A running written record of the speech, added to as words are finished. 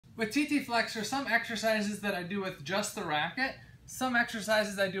With TT Flex, there are some exercises that I do with just the racket, some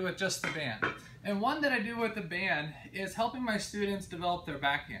exercises I do with just the band. And one that I do with the band is helping my students develop their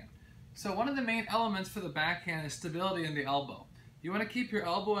backhand. So one of the main elements for the backhand is stability in the elbow. You want to keep your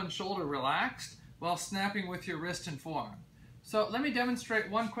elbow and shoulder relaxed while snapping with your wrist and forearm. So let me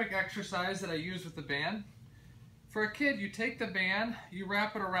demonstrate one quick exercise that I use with the band. For a kid, you take the band, you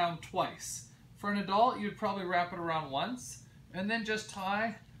wrap it around twice. For an adult, you'd probably wrap it around once, and then just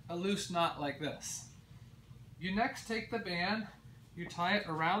tie a loose knot like this. You next take the band, you tie it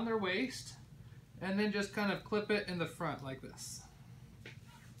around their waist, and then just kind of clip it in the front like this.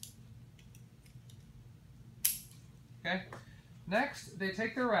 Okay. Next, they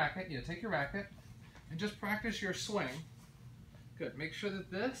take their racket, take your racket, and just practice your swing. Good. Make sure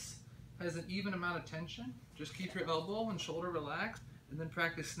that this has an even amount of tension. Just keep your elbow and shoulder relaxed, and then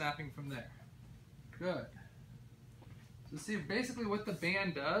practice snapping from there. Good. So see, basically what the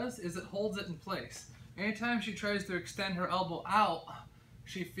band does is it holds it in place. Anytime she tries to extend her elbow out,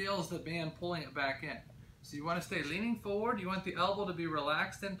 she feels the band pulling it back in. So you want to stay leaning forward, you want the elbow to be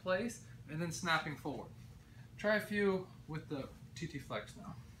relaxed in place, and then snapping forward. Try a few with the TT Flex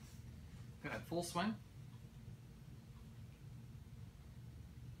now. Good, full swing.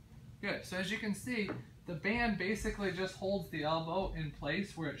 Good, so as you can see, the band basically just holds the elbow in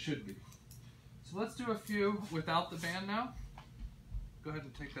place where it should be. So let's do a few without the band now. Go ahead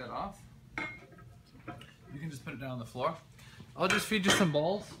and take that off. You can just put it down on the floor. I'll just feed you some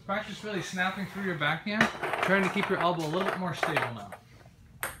balls. Practice really snapping through your backhand, trying to keep your elbow a little bit more stable now.